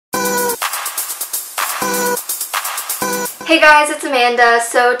Hey guys, it's Amanda.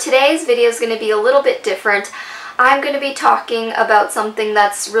 So today's video is going to be a little bit different. I'm going to be talking about something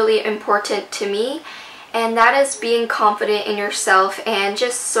that's really important to me, and that is being confident in yourself and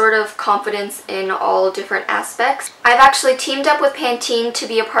just sort of confidence in all different aspects. I've actually teamed up with Pantene to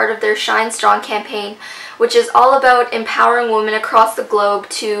be a part of their Shine Strong campaign, which is all about empowering women across the globe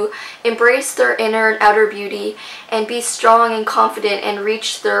to embrace their inner and outer beauty and be strong and confident and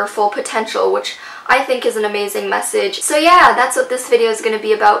reach their full potential, which I think is an amazing message. So yeah, that's what this video is going to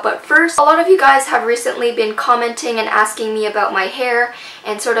be about. But first, a lot of you guys have recently been commenting and asking me about my hair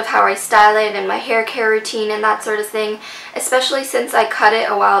and sort of how I style it and my hair care routine and that sort of thing, especially since I cut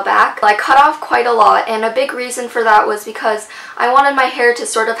it a while back. I cut off quite a lot, and a big reason for that was because I wanted my hair to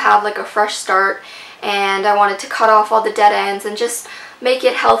sort of have like a fresh start, and I wanted to cut off all the dead ends and just make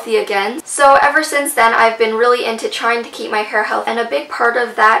it healthy again. So ever since then, I've been really into trying to keep my hair healthy, and a big part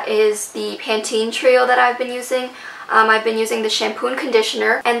of that is the Pantene trio that I've been using. I've been using the shampoo and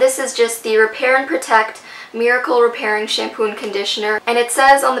conditioner, and this is just the Repair and Protect Miracle Repairing Shampoo and Conditioner, and it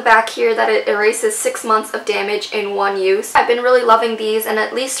says on the back here that it erases 6 months of damage in one use. I've been really loving these, and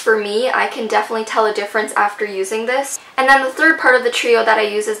at least for me, I can definitely tell a difference after using this. And then the third part of the trio that I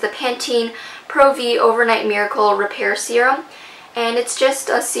use is the Pantene Pro V Overnight Miracle Repair Serum. And it's just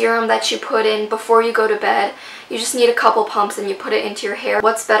a serum that you put in before you go to bed. You just need a couple pumps and you put it into your hair.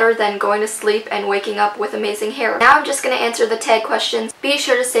 What's better than going to sleep and waking up with amazing hair? Now I'm just going to answer the tag questions. Be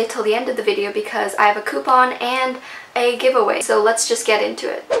sure to stay till the end of the video because I have a coupon and a giveaway. So let's just get into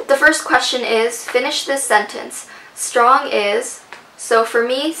it. The first question is, finish this sentence. Strong is... So for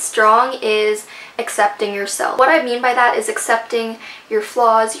me, strong is accepting yourself. What I mean by that is accepting your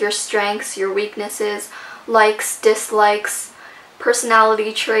flaws, your strengths, your weaknesses, likes, dislikes,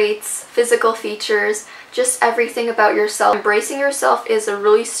 personality traits, physical features, just everything about yourself. Embracing yourself is a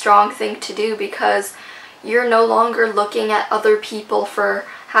really strong thing to do because you're no longer looking at other people for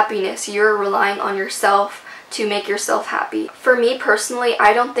happiness. You're relying on yourself to make yourself happy. For me personally,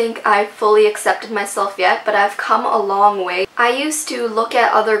 I don't think I've fully accepted myself yet, but I've come a long way. I used to look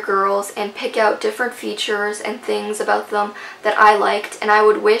at other girls and pick out different features and things about them that I liked, and I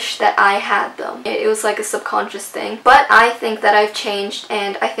would wish that I had them. It was like a subconscious thing. But I think that I've changed,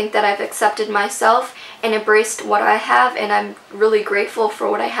 and I think that I've accepted myself and embraced what I have, and I'm really grateful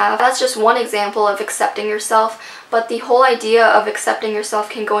for what I have. That's just one example of accepting yourself, but the whole idea of accepting yourself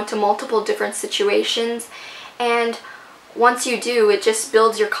can go into multiple different situations. And once you do, it just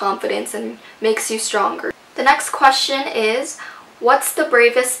builds your confidence and makes you stronger. The next question is, what's the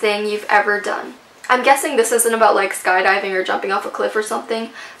bravest thing you've ever done? I'm guessing this isn't about like skydiving or jumping off a cliff or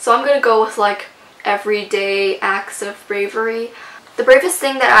something, so I'm gonna go with like everyday acts of bravery. The bravest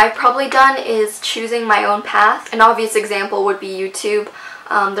thing that I've probably done is choosing my own path. An obvious example would be YouTube.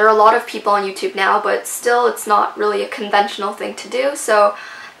 There are a lot of people on YouTube now, but still it's not really a conventional thing to do, so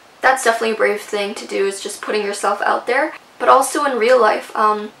that's definitely a brave thing to do, is just putting yourself out there. But also in real life,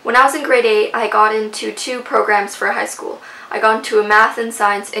 when I was in grade 8, I got into 2 programs for high school. I got into a math and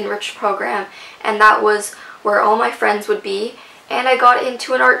science enriched program, and that was where all my friends would be, and I got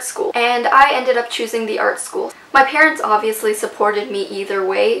into an art school, and I ended up choosing the art school. My parents obviously supported me either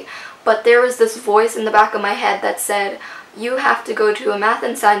way, but there was this voice in the back of my head that said, you have to go to a math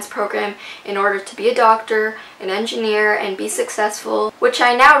and science program in order to be a doctor, an engineer, and be successful, which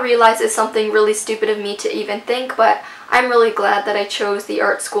I now realize is something really stupid of me to even think, but I'm really glad that I chose the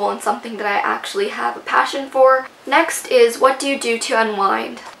art school and something that I actually have a passion for. Next is, what do you do to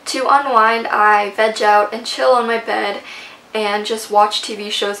unwind? To unwind, I veg out and chill on my bed and just watch TV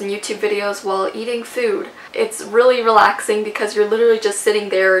shows and YouTube videos while eating food. It's really relaxing because you're literally just sitting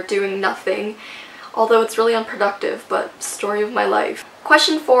there doing nothing. Although it's really unproductive, but story of my life.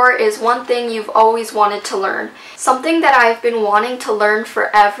 Question 4 is, one thing you've always wanted to learn. Something that I've been wanting to learn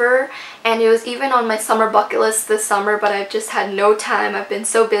forever, and it was even on my summer bucket list this summer, but I've just had no time. I've been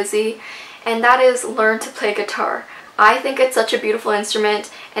so busy, and that is learn to play guitar. I think it's such a beautiful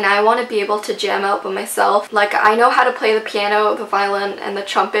instrument, and I want to be able to jam out by myself. Like, I know how to play the piano, the violin, and the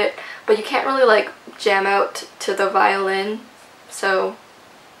trumpet, but you can't really like jam out to the violin, so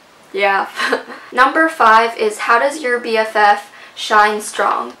yeah. Number 5 is, how does your BFF shine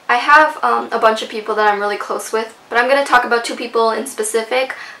strong? I have a bunch of people that I'm really close with, but I'm going to talk about 2 people in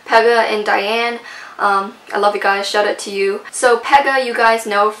specific, Pega and Diane. I love you guys, shout out to you. So Pega, you guys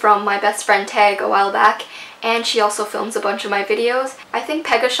know from my best friend tag a while back, and she also films a bunch of my videos. I think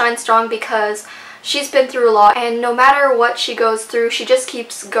Pega shines strong because she's been through a lot, and no matter what she goes through, she just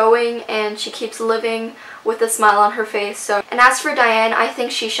keeps going and she keeps living with a smile on her face. And as for Diane, I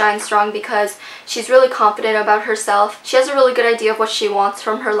think she shines strong because she's really confident about herself. She has a really good idea of what she wants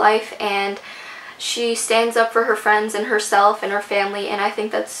from her life, and She stands up for her friends and herself and her family, and I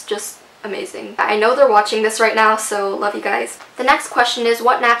think that's just amazing. I know they're watching this right now, so love you guys. The next question is,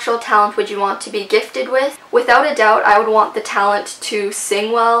 what natural talent would you want to be gifted with? Without a doubt, I would want the talent to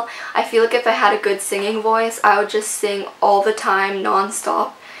sing well. I feel like if I had a good singing voice, I would just sing all the time,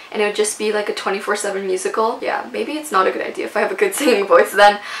 non-stop, and it would just be like a 24/7 musical. Yeah, maybe it's not a good idea if I have a good singing voice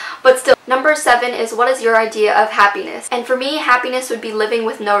then, but still. Number 7 is, what is your idea of happiness? And for me, happiness would be living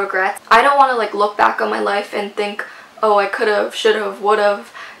with no regrets. I don't want to like look back on my life and think, oh, I could have, should have, would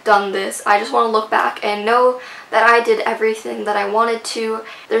have done this. I just want to look back and know that I did everything that I wanted to.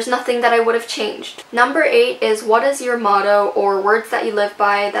 There's nothing that I would have changed. Number 8 is, what is your motto or words that you live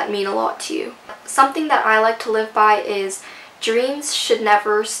by that mean a lot to you? Something that I like to live by is, dreams should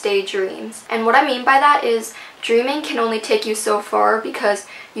never stay dreams. And what I mean by that is, dreaming can only take you so far because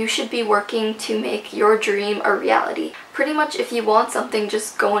you should be working to make your dream a reality. Pretty much if you want something,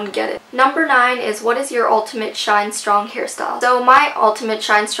 just go and get it. Number 9 is, what is your ultimate Shine Strong hairstyle? So my ultimate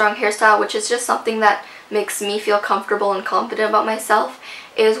Shine Strong hairstyle, which is just something that makes me feel comfortable and confident about myself,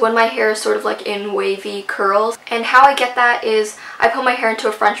 is when my hair is sort of like in wavy curls. And how I get that is I put my hair into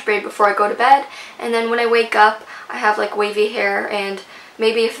a French braid before I go to bed, and then when I wake up I have like wavy hair, and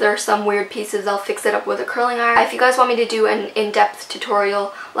maybe if there are some weird pieces, I'll fix it up with a curling iron. If you guys want me to do an in-depth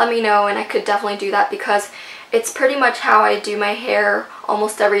tutorial, let me know and I could definitely do that because it's pretty much how I do my hair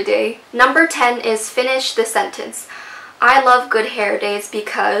almost every day. Number 10 is, finish the sentence. I love good hair days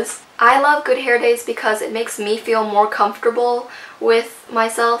because it makes me feel more comfortable with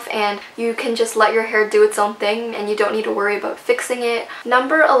myself, and you can just let your hair do its own thing and you don't need to worry about fixing it.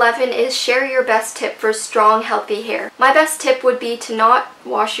 Number 11 is, share your best tip for strong, healthy hair. My best tip would be to not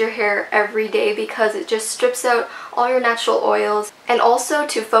wash your hair every day because it just strips out all your natural oils, and also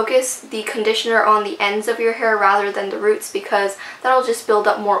to focus the conditioner on the ends of your hair rather than the roots because that'll just build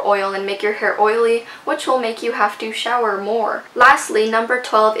up more oil and make your hair oily, which will make you have to shower more. Lastly, number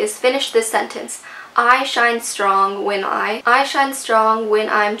 12 is, finish this sentence. I shine strong when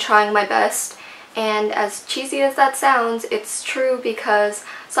I'm trying my best. And as cheesy as that sounds, it's true because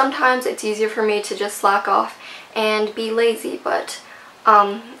sometimes it's easier for me to just slack off and be lazy, but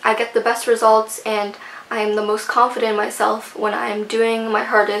I get the best results and I'm the most confident in myself when I'm doing my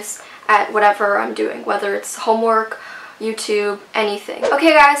hardest at whatever I'm doing, whether it's homework, YouTube, anything.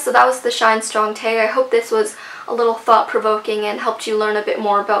 Okay guys, so that was the Shine Strong tag. I hope this was a little thought-provoking and helped you learn a bit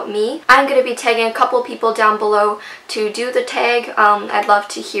more about me. I'm going to be tagging a couple people down below to do the tag. I'd love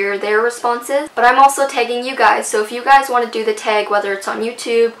to hear their responses, but I'm also tagging you guys, so if you guys want to do the tag, whether it's on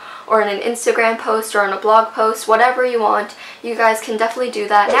YouTube or in an Instagram post or on a blog post, whatever you want, you guys can definitely do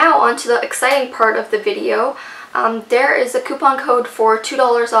that. Now on to the exciting part of the video. There is a coupon code for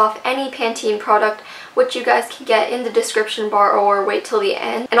 $2 off any Pantene product, which you guys can get in the description bar or wait till the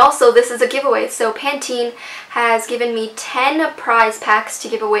end. And also, this is a giveaway, so Pantene has given me 10 prize packs to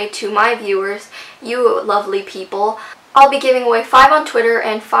give away to my viewers, you lovely people. I'll be giving away 5 on Twitter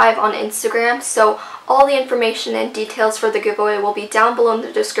and 5 on Instagram, so all the information and details for the giveaway will be down below in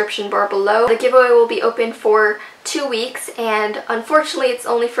the description bar below. The giveaway will be open for 2 weeks, and unfortunately it's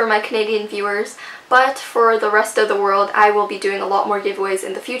only for my Canadian viewers, but for the rest of the world I will be doing a lot more giveaways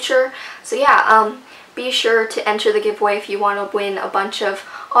in the future. So yeah, be sure to enter the giveaway if you want to win a bunch of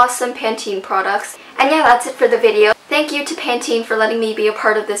awesome Pantene products. And yeah, that's it for the video. Thank you to Pantene for letting me be a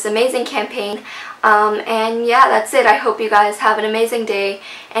part of this amazing campaign. And yeah, that's it. I hope you guys have an amazing day,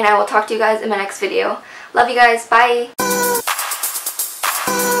 and I will talk to you guys in my next video. Love you guys. Bye!